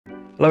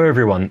Hello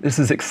everyone, this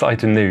is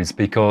exciting news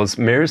because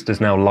Mirrist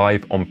is now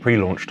live on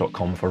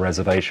Prelaunch.com for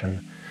reservation.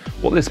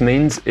 What this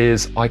means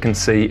is I can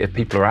see if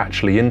people are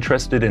actually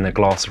interested in a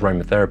glass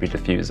aromatherapy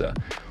diffuser.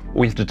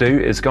 All you have to do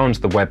is go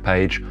onto the web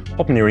page,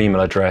 pop in your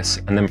email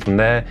address, and then from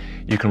there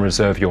you can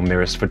reserve your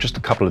Mirrist for just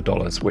a couple of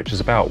dollars, which is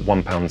about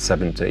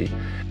 £1.70.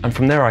 And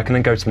from there I can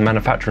then go to the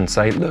manufacturer and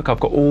say, look, I've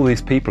got all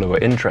these people who are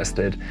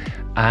interested,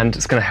 and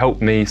it's going to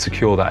help me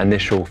secure that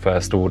initial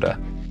first order.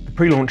 The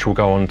pre-launch will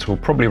go on till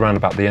probably around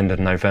about the end of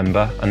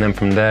November, and then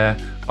from there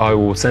I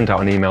will send out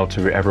an email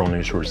to everyone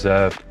who's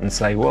reserved and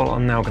say, well,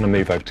 I'm now going to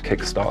move over to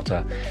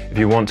Kickstarter. If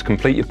you want to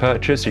complete your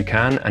purchase, you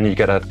can, and you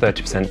get a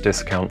 30%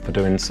 discount for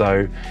doing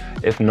so.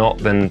 If not,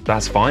 then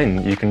that's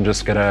fine. You can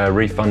just get a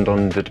refund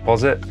on the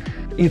deposit.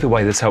 Either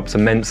way, this helps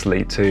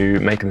immensely to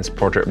making this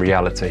project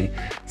reality.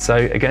 So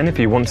again, if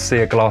you want to see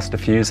a glass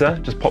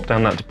diffuser, just pop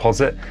down that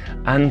deposit.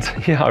 And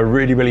yeah, I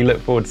really look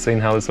forward to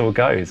seeing how this all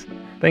goes.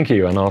 Thank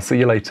you, and I'll see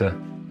you later.